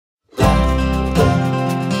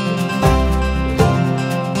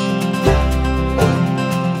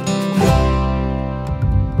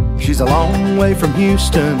a long way from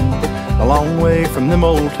Houston, a long way from them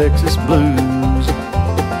old Texas blues.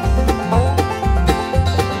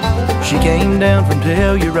 She came down from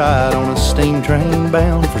Telluride on a steam train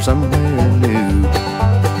bound for somewhere new.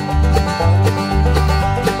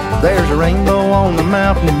 There's a rainbow on the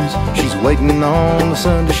mountains, she's waiting on the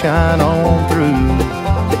sun to shine on through.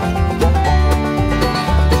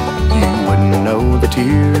 You wouldn't know the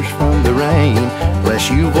tears from the rain unless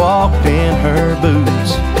you walked in her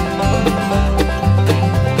boots.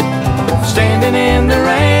 Standing in the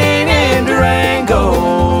rain in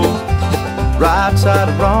Durango, right side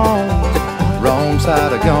of wrong, wrong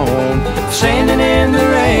side of gone. Standing in the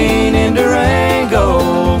rain in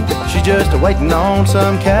Durango, she's just waiting on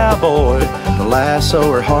some cowboy to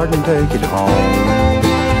lasso her heart and take it home.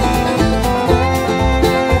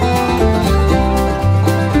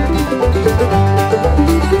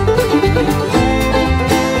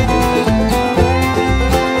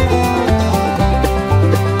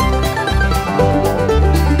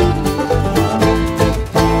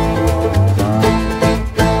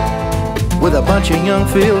 With a bunch of young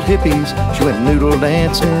field hippies, she went noodle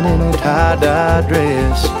dancing in a tie-dye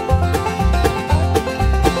dress.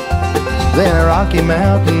 Then a Rocky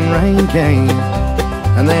Mountain rain came,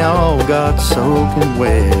 and they all got soaking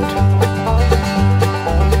wet.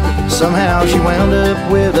 Somehow she wound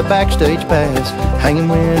up with a backstage pass, hanging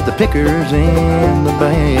with the pickers in the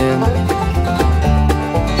band.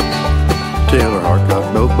 Till her heart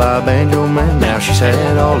got broke by a banjo man. Now she's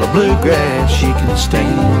had all the bluegrass she can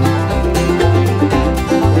stand.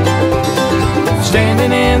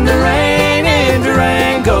 Standing in the rain in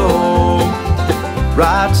Durango,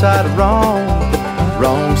 right side of wrong,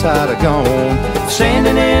 wrong side of gone.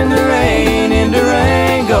 Standing in the rain in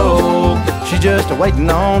Durango, she's just waiting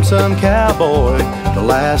on some cowboy to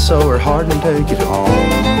lasso her heart and take it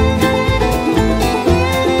home.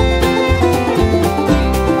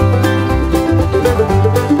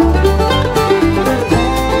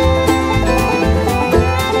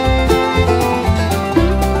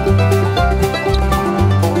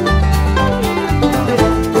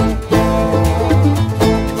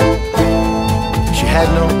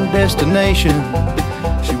 Destination,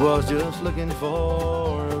 she was just looking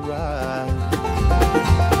for a ride.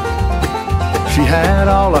 She had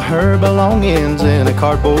all of her belongings in a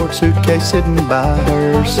cardboard suitcase sitting by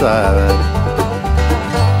her side.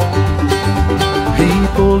 He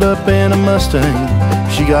pulled up in a Mustang,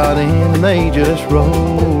 she got in and they just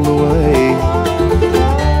rolled away.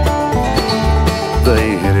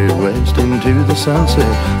 They headed west into the sunset,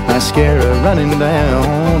 mascara running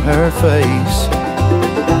down her face.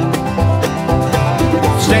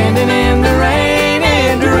 Standing in the rain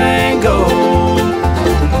in Durango,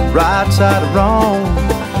 right side of wrong,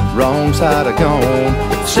 wrong side of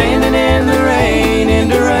gone. Standing in the rain in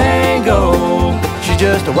Durango, she's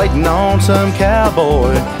just waiting on some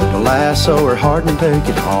cowboy to lasso her heart and take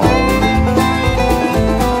it home.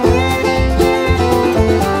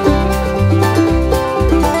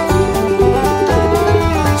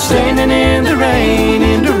 Standing in the rain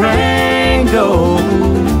in Durango.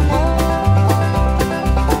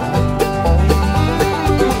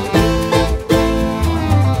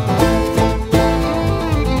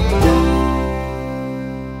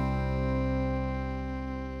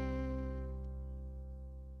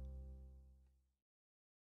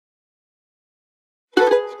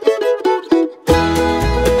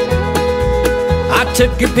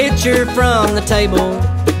 Took your picture from the table,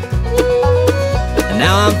 and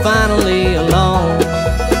now I'm finally alone.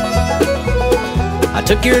 I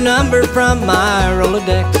took your number from my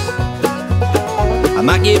Rolodex. I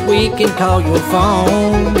might get weak and call your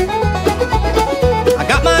phone. I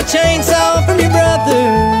got my chainsaw from your brother.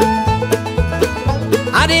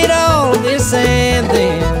 I did all of this and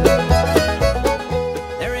then.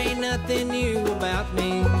 There ain't nothing new about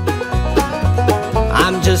me.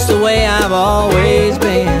 I'm just the way I've always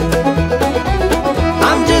been.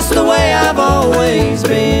 I'm just the way I've always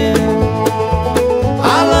been.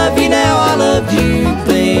 I love you now, I loved you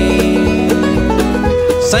then.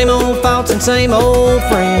 Same old faults and same old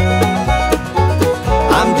friends.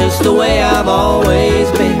 I'm just the way I've always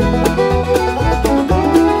been.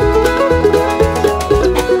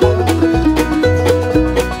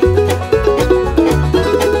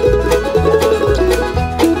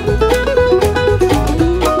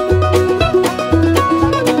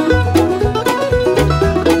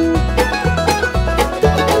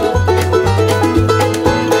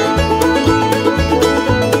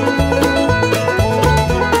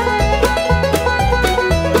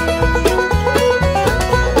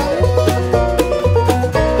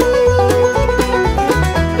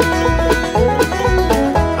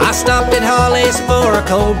 stopped at Holly's for a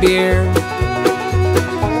cold beer.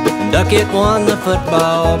 Duckett won the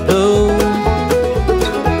football pool.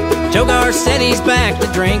 Joe Garcetti's back to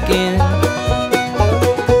drinking.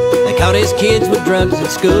 They caught his kids with drugs at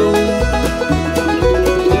school.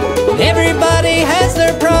 Everybody has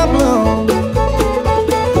their problem.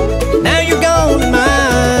 Now you're gone and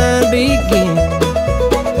mine begin.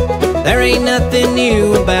 There ain't nothing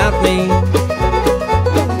new about me.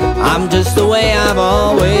 I'm just the way I've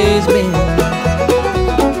always been.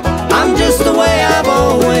 I'm just the way I've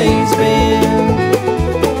always been.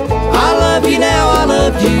 I love you now, I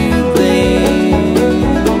loved you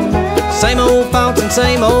then. Same old faults and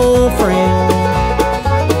same old friends.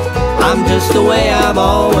 I'm just the way I've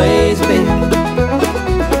always been.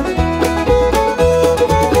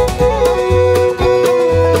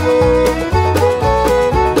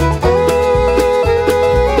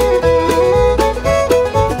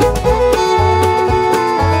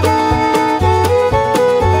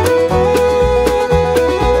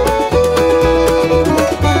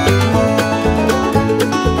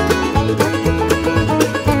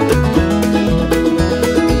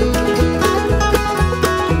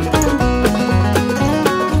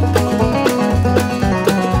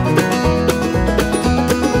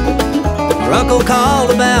 Uncle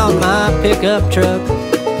called about my pickup truck.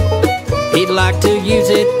 He'd like to use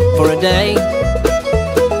it for a day.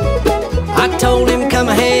 I told him come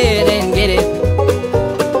ahead and get it,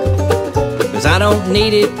 'cause I don't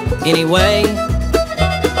need it anyway.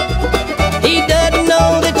 He doesn't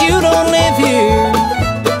know that you don't live here.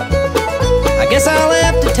 I guess I'll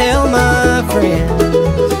have to tell my friends.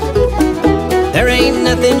 There ain't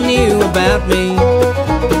nothing new about me.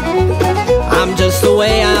 I'm just the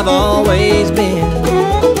way I've always been.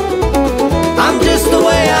 I'm just the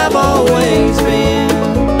way I've always been.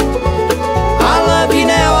 I love you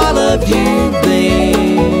now, I loved you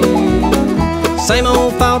then. Same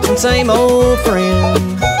old faults and same old friends.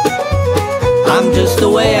 I'm just the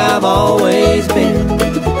way I've always been.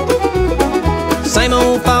 Same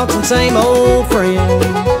old faults and same old friends.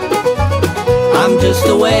 I'm just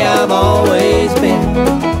the way I've